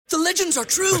The legends are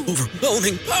true.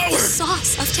 Overwhelming power!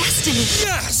 Sauce of destiny.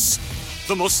 Yes!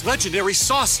 The most legendary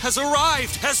sauce has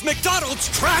arrived as McDonald's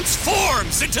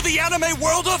transforms into the anime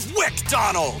world of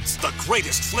WickDonald's. The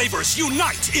greatest flavors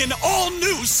unite in all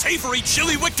new savory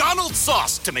chili McDonald's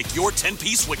sauce to make your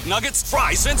 10-piece Wick Nuggets,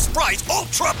 fries, and Sprite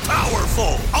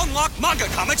ultra-powerful. Unlock manga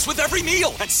comics with every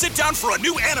meal and sit down for a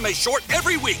new anime short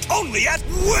every week only at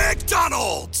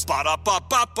WickDonald's.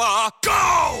 Ba-da-ba-ba-ba,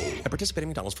 go! At participating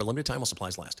McDonald's for a limited time while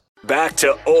supplies last. Back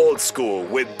to old school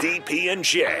with DP and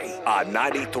J on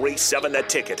 93.7 The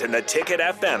Ticket and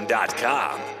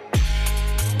theticketfm.com.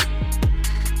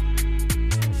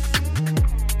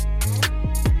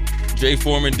 Jay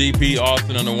Foreman, DP,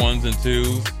 Austin on the ones and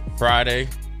twos. Friday.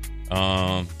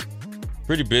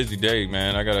 Pretty busy day,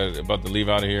 man. I got about to leave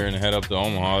out of here and head up to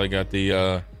Omaha. They got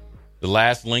the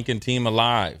last Lincoln team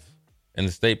alive in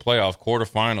the state playoff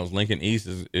quarterfinals. Lincoln East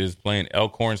is playing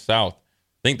Elkhorn South.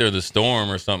 I think they're the Storm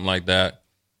or something like that.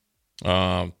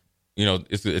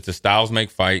 It's a styles make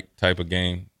fight type of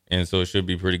game, and so it should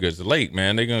be pretty good. It's late,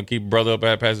 man. They're gonna keep brother up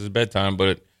past his bedtime,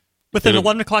 but within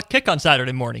 11 o'clock kick on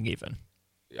Saturday morning, even.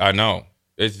 I know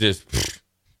it's just,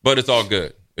 but it's all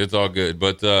good. It's all good.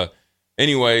 But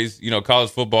anyways, college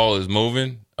football is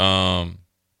moving.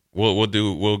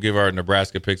 We'll give our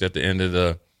Nebraska picks at the end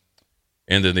of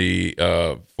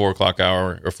the 4 o'clock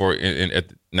hour or at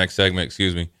the next segment.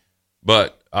 Excuse me.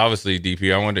 But obviously,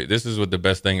 DP, I wonder. This is what the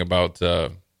best thing about. I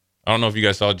don't know if you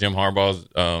guys saw Jim Harbaugh's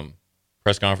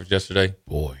press conference yesterday.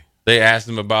 Boy, they asked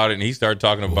him about it, and he started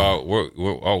talking about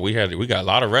we got a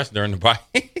lot of rest during the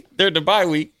bye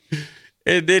week,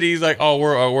 and then he's like,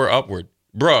 we're upward,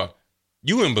 bruh.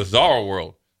 You in bizarre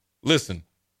world. Listen,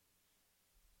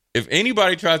 if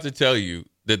anybody tries to tell you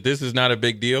that this is not a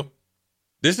big deal,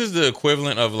 this is the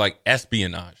equivalent of like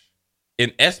espionage.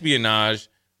 And espionage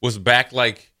was back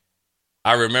like.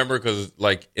 I remember because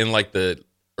like in like the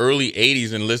early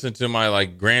 80s and listened to my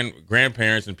like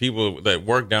grandparents and people that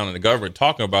worked down in the government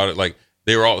talking about it. Like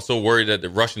they were all so worried that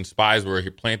the Russian spies were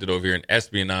planted over here in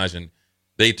espionage and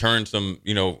they turned some,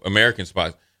 American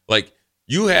spies. Like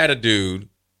you had a dude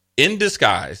in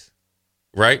disguise,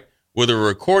 right? With a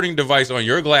recording device on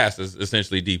your glasses,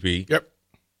 essentially, DP. Yep.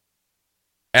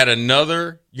 At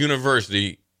another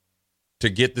university to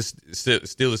get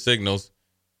steal the signals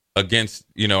against,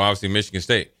 obviously Michigan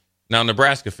State. Now,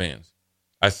 Nebraska fans,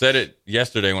 I said it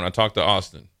yesterday when I talked to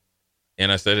Austin, and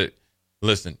I said it,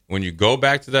 listen, when you go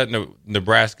back to that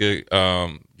Nebraska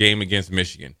game against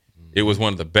Michigan, it was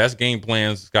one of the best game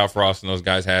plans Scott Frost and those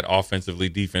guys had offensively,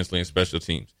 defensively, and special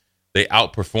teams. They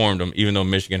outperformed them, even though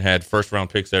Michigan had first-round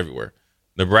picks everywhere.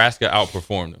 Nebraska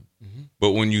outperformed them. Mm-hmm.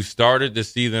 But when you started to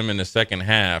see them in the second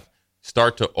half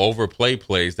start to overplay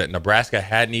plays that Nebraska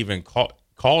hadn't even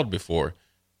called before,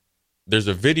 there's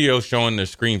a video showing the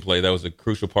screenplay that was a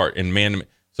crucial part in man.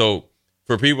 So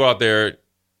for people out there,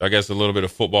 I guess a little bit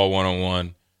of football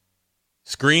 101,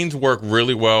 screens work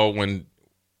really well when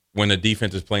the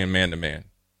defense is playing man-to-man.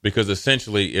 Because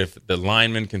essentially, if the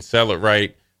lineman can sell it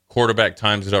right, quarterback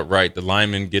times it up right, the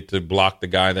linemen get to block the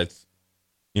guy that's,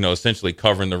 essentially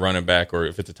covering the running back, or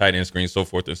if it's a tight end screen, so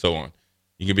forth and so on.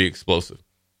 You can be explosive.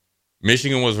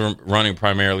 Michigan was running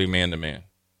primarily man-to-man,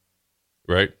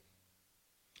 right?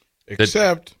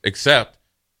 Except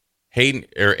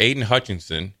Aiden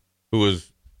Hutchinson, who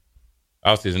was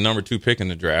obviously the number 2 pick in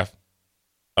the draft,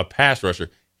 a pass rusher.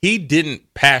 He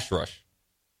didn't pass rush.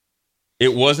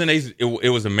 It wasn't it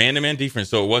was a man-to-man defense,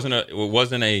 so it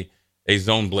wasn't a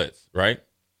zone blitz, right?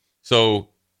 So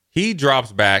he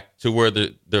drops back to where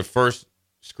the first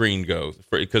screen goes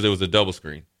because it was a double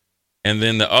screen, and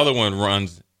then the other one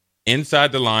runs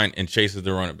inside the line and chases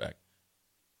the running back.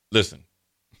 Listen.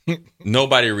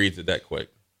 Nobody reads it that quick.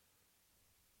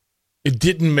 It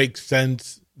didn't make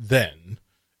sense then.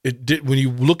 It did when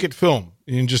you look at film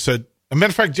and you just said. As a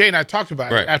matter of fact, Jay and I talked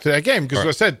about it after that game because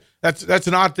I said that's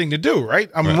an odd thing to do,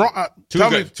 right? I'm wrong. Two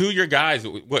of your guys,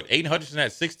 Aiden Hutchinson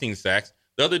had 16 sacks.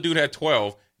 The other dude had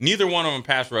 12. Neither one of them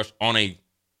pass rush on a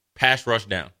pass rush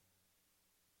down.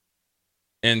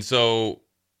 And so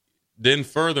then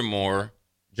furthermore,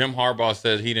 Jim Harbaugh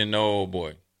said he didn't know, oh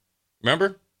boy.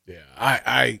 Remember?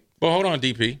 Yeah, Well, hold on,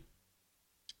 DP.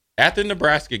 At the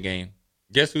Nebraska game,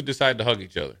 guess who decided to hug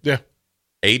each other? Yeah.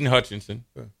 Aiden Hutchinson,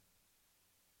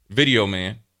 Video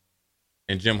Man,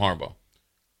 and Jim Harbaugh.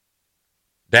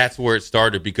 That's where it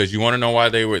started because you want to know why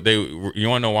you want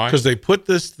to know why? Because they put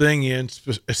this thing in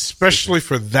especially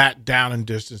for that down and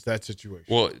distance, that situation.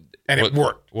 Well, it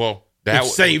worked. Well, it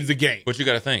saved the game. But you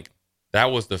got to think,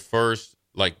 that was the first,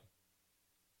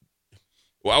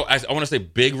 I want to say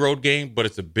big road game, but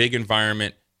it's a big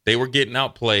environment. They were getting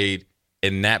outplayed.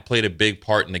 and that played a big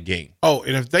part in the game. Oh,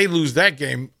 and if they lose that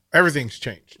game, everything's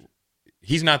changed.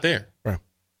 He's not there. Right.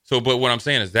 So, but what I'm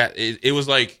saying is that it was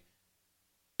like,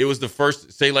 it was the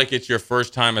first, say like it's your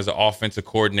first time as an offensive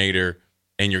coordinator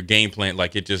and your game plan,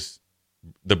 like it just,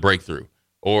 the breakthrough.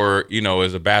 Or,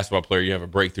 as a basketball player, you have a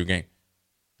breakthrough game.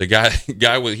 The guy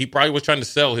he probably was trying to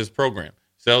sell his program,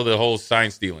 sell the whole sign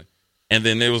stealing. And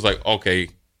then it was like, okay,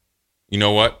 you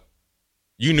know what?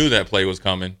 You knew that play was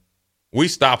coming. We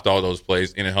stopped all those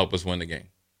plays, and it helped us win the game.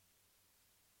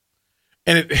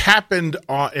 And it happened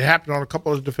on a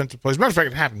couple of defensive plays. Matter of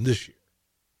fact, it happened this year.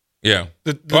 Yeah.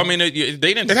 They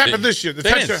didn't. It happened this year. They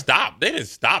didn't stop. They didn't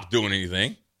stop doing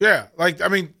anything. Yeah,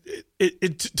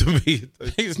 it to me,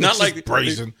 it's not like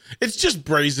brazen. It's just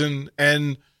brazen.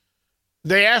 And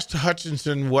they asked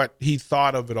Hutchinson what he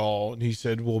thought of it all, and he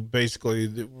said, "Well, basically,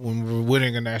 when we're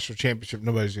winning a national championship,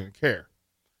 nobody's going to care."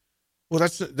 Well,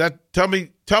 that's that. Tell me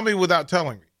without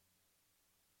telling me.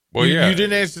 Well, you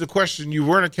didn't answer the question. You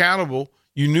weren't accountable.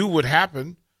 You knew what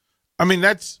happened.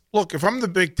 Look. If I'm the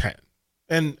Big Ten,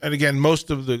 and again, most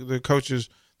of the coaches,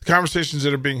 the conversations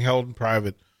that are being held in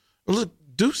private, look,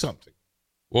 do something.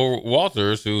 Well,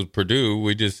 Walters, who's Purdue,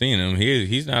 we just seen him.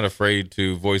 He's not afraid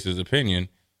to voice his opinion.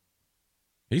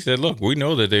 He said, "Look, we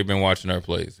know that they've been watching our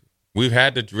plays. We've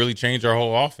had to really change our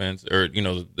whole offense, or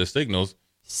the signals."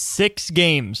 6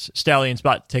 games Stallions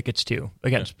bought tickets to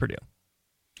against Purdue.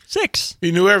 6.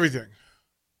 He knew everything.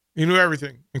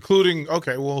 Including,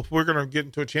 okay, well, if we're going to get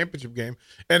into a championship game.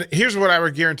 And here's what I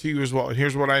would guarantee you as well. And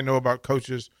here's what I know about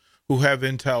coaches who have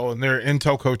intel, and they're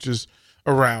intel coaches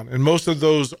around. And most of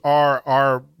those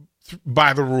are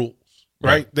by the rules,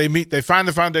 right? They find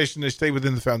the foundation, they stay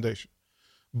within the foundation.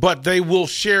 But they will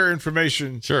share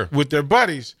information with their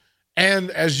buddies.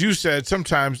 And as you said,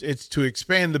 sometimes it's to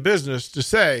expand the business to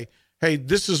say, hey,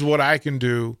 this is what I can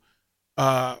do.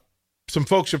 Some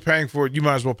folks are paying for it. You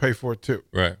might as well pay for it too.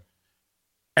 Right.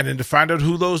 And then to find out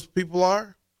who those people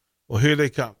are, well, here they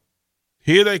come.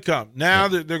 Now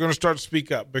they're going to start to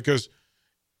speak up, because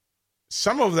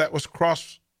some of that was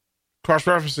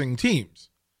cross-referencing teams.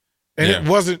 And it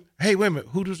wasn't, hey, wait a minute,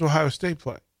 who does Ohio State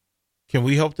play? Can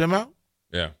we help them out?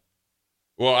 Yeah.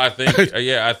 Well, I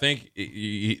think,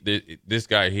 this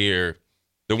guy here,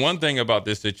 the one thing about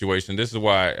this situation, this is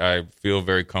why I feel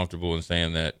very comfortable in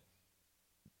saying that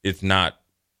it's not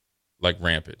like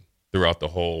rampant throughout the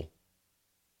whole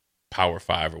Power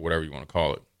 5 or whatever you want to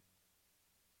call it.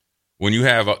 When you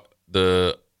have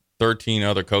the 13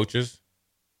 other coaches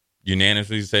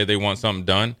unanimously say they want something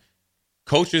done,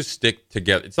 coaches stick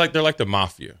together. It's like they're like the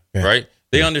mafia, right?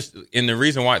 They understand, and the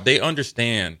reason why they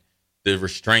understand the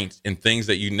restraints and things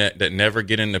that that never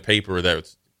get in the paper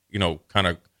that's kind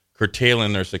of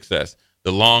curtailing their success.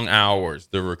 The long hours,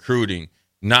 the recruiting,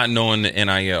 not knowing the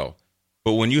NIL.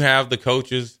 But when you have the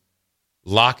coaches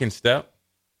lock in step,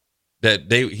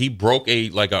 that he broke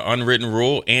an unwritten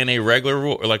rule and a regular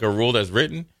rule, or like a rule that's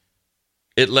written,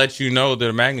 it lets you know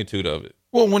the magnitude of it.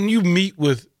 Well, when you meet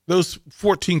with those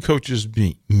 14 coaches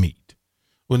meet,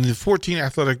 when the 14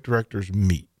 athletic directors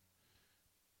meet,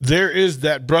 there is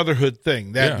that brotherhood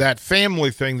thing, that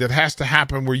family thing that has to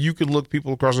happen, where you can look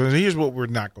people across and say, here's what we're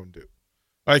not going to do.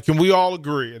 Like, can we all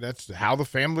agree, and that's how the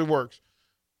family works,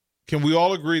 can we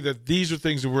all agree that these are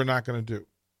things that we're not going to do?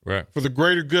 Right. For the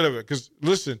greater good of it. Because,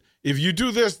 listen, if you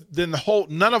do this, then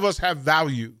none of us have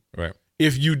value. Right.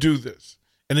 If you do this.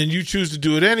 And then you choose to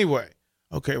do it anyway.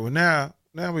 Okay, well, now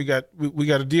we got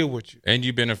to deal with you. And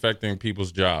you've been affecting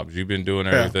people's jobs. You've been doing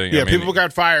everything. Yeah, people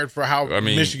got fired for how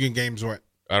Michigan games went.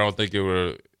 I don't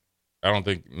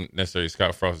think necessarily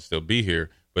Scott Frost would still be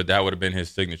here, but that would have been his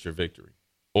signature victory.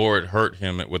 Or it hurt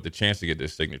him with the chance to get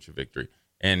this signature victory.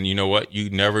 And you know what? You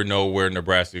never know where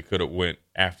Nebraska could have went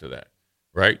after that,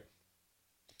 right?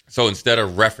 So instead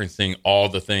of referencing all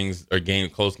the things or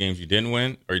close games you didn't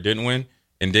win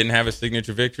and didn't have a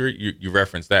signature victory, you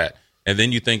reference that. And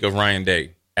then you think of Ryan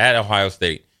Day at Ohio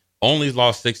State. Only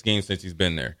lost 6 games since he's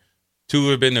been there. 2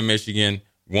 have been to Michigan.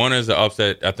 1 is an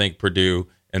upset, I think, Purdue.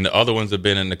 And the other ones have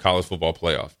been in the college football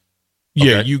playoff. Okay?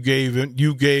 Yeah, you gave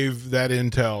that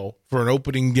intel for an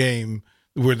opening game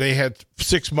where they had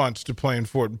 6 months to plan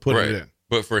for it and put it in.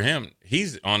 But for him,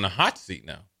 he's on the hot seat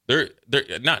now. They're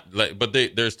not, but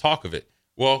there's talk of it.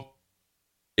 Well,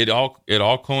 it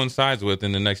all coincides with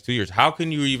in the next 2 years. How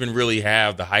can you even really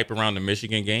have the hype around the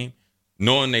Michigan game,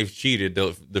 knowing they've cheated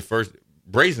the first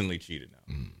brazenly cheated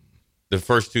now, the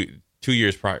first two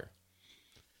years prior?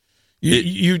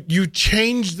 You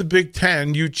changed the Big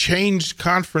Ten. You changed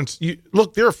conference.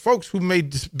 Look, there are folks who made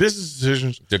business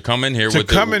decisions to come in here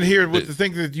with the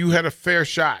thing that you had a fair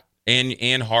shot.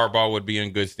 And Harbaugh would be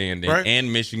in good standing. Right.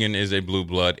 And Michigan is a blue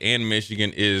blood. And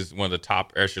Michigan is one of the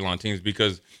top echelon teams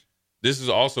because this is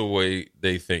also the way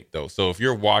they think, though. So if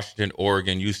you're Washington,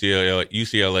 Oregon,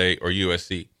 UCLA, or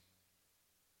USC,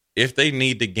 if they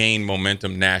need to gain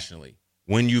momentum nationally,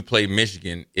 when you play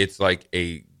Michigan, it's like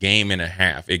a game and a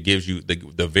half. It gives you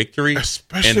the victory.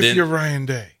 Especially if you're Ryan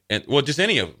Day. Well, just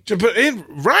any of them. But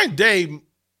Ryan Day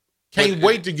can't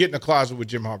wait to get in the closet with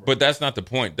Jim Harbaugh. But that's not the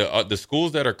point. The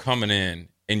schools that are coming in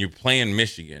and you're playing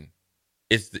Michigan,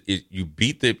 you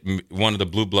beat one of the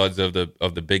blue bloods of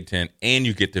the Big Ten, and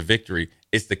you get the victory.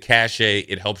 It's the cachet.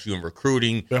 It helps you in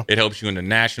recruiting. Yeah. It helps you in the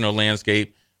national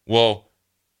landscape. Well,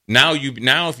 now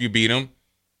if you beat them,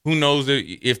 who knows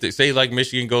if they say like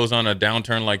Michigan goes on a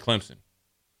downturn like Clemson.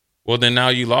 Well, then now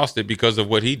you lost it because of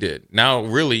what he did. Now,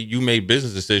 really, you made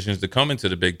business decisions to come into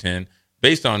the Big Ten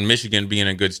based on Michigan being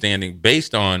in good standing,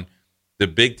 based on the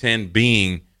Big Ten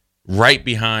being right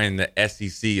behind the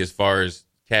SEC as far as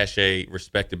cachet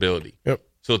respectability. Yep.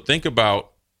 So think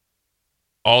about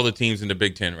all the teams in the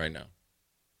Big Ten right now.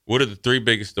 What are the three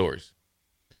biggest stories?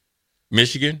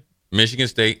 Michigan, Michigan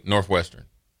State, Northwestern.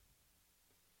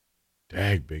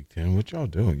 Dang, Big Ten, what y'all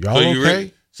doing? Y'all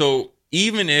okay? So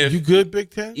even if you good, Big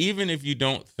Ten, even if you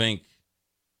don't think,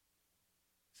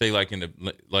 say like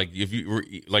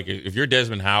if you're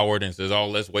Desmond Howard and says, "Oh,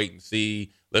 let's wait and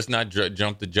see, let's not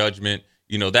jump to judgment,"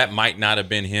 that might not have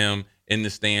been him in the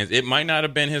stands. It might not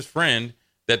have been his friend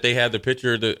that they had the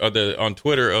picture on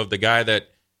Twitter of the guy that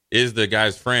is the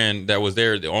guy's friend that was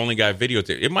there, the only guy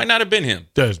videotaped. It might not have been him,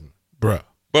 Desmond, bruh.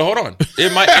 But hold on,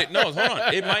 It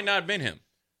might not have been him.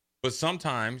 But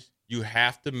sometimes you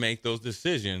have to make those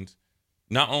decisions,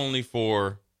 not only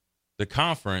for the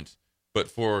conference, but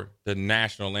for the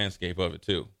national landscape of it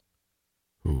too.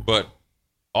 Ooh. But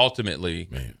ultimately,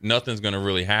 nothing's going to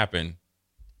really happen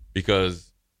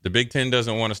because the Big Ten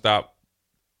doesn't want to stop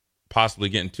possibly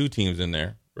getting two teams in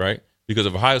there, right? Because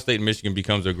if Ohio State and Michigan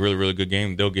becomes a really, really good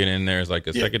game, they'll get in there as like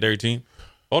a secondary team.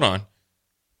 Hold on.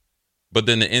 But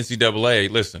then the NCAA,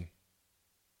 listen,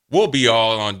 we'll be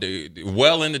all on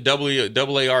well into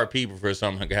AARP before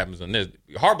something happens on this.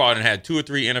 Harbaugh had 2 or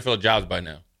 3 NFL jobs by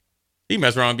now. He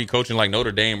mess around and be coaching like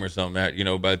Notre Dame or something.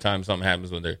 By the time something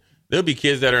happens with there'll be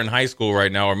kids that are in high school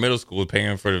right now or middle school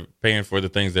paying for the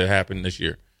things that happened this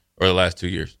year or the last 2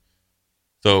 years.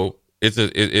 So it's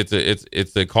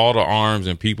a call to arms,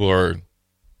 and people are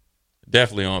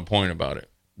definitely on point about it.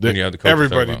 When you have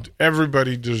the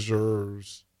everybody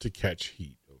deserves to catch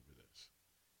heat over this.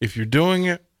 If you're doing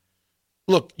it,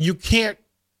 look, you can't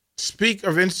speak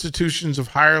of institutions of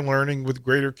higher learning with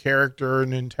greater character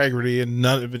and integrity, and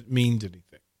none of it means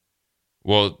anything.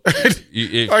 Well,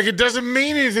 it doesn't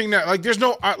mean anything. That there's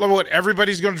no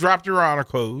everybody's going to drop their honor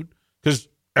code because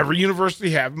every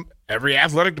university have them, every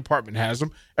athletic department has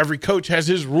them, every coach has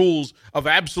his rules of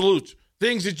absolutes,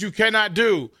 things that you cannot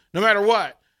do, no matter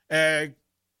what.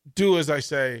 Do as I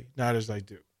say, not as I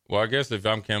do. Well, I guess if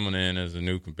I'm coming in as a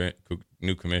new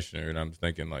commissioner, and I'm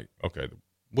thinking like, okay,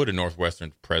 what did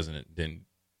Northwestern president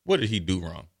what did he do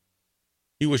wrong?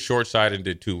 He was short-sighted and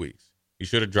did 2 weeks. He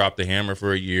should have dropped the hammer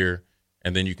for a year,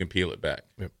 and then you can peel it back.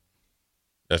 Yep.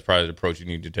 That's probably the approach you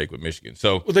need to take with Michigan.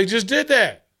 So, well, they just did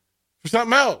that for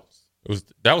something else.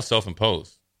 That was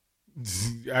self-imposed.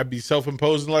 I'd be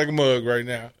self-imposing like a mug right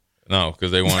now. No,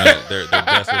 because they're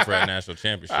desperate for that national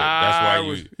championship. That's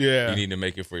why you need to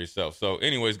make it for yourself. So,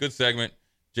 anyways, good segment.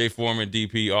 Jay Foreman,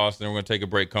 DP, Austin. We're going to take a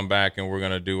break, come back, and we're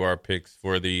going to do our picks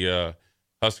for the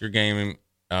Husker game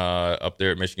up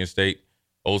there at Michigan State.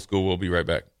 Old School, we'll be right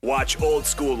back. Watch Old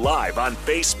School live on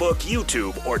Facebook,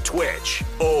 YouTube, or Twitch.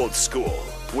 Old School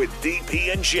with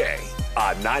DP and J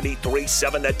on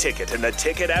 93.7 The Ticket and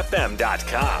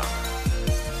theticketfm.com.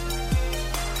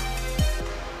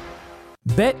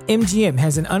 BetMGM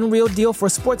has an unreal deal for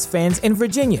sports fans in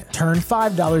Virginia. Turn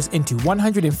 $5 into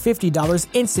 $150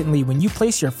 instantly when you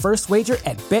place your first wager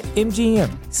at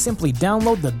BetMGM. Simply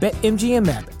download the BetMGM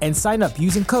app and sign up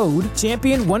using code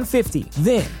Champion150.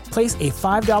 Then, place a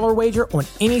 $5 wager on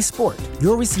any sport.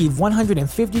 You'll receive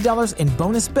 $150 in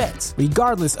bonus bets,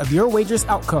 regardless of your wager's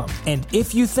outcome. And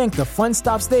if you think the fun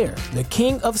stops there, the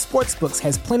King of Sportsbooks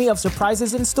has plenty of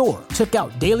surprises in store. Check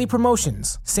out daily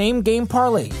promotions, same-game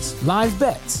parlays, live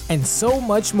bets, and so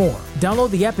much more. Download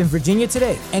the app in Virginia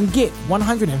today and get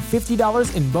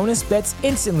 $150 in bonus bets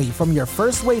instantly from your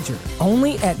first wager.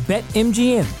 Only at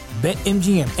BetMGM.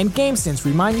 BetMGM and GameSense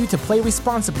remind you to play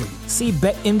responsibly. See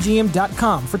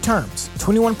BetMGM.com for terms.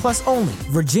 21 plus only.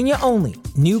 Virginia only.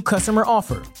 New customer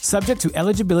offer. Subject to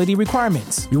eligibility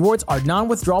requirements. Rewards are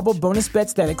non-withdrawable bonus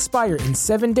bets that expire in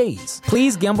 7 days.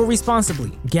 Please gamble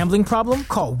responsibly. Gambling problem?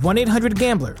 Call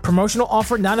 1-800-GAMBLER. Promotional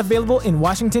offer not available in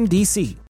Washington, D.C.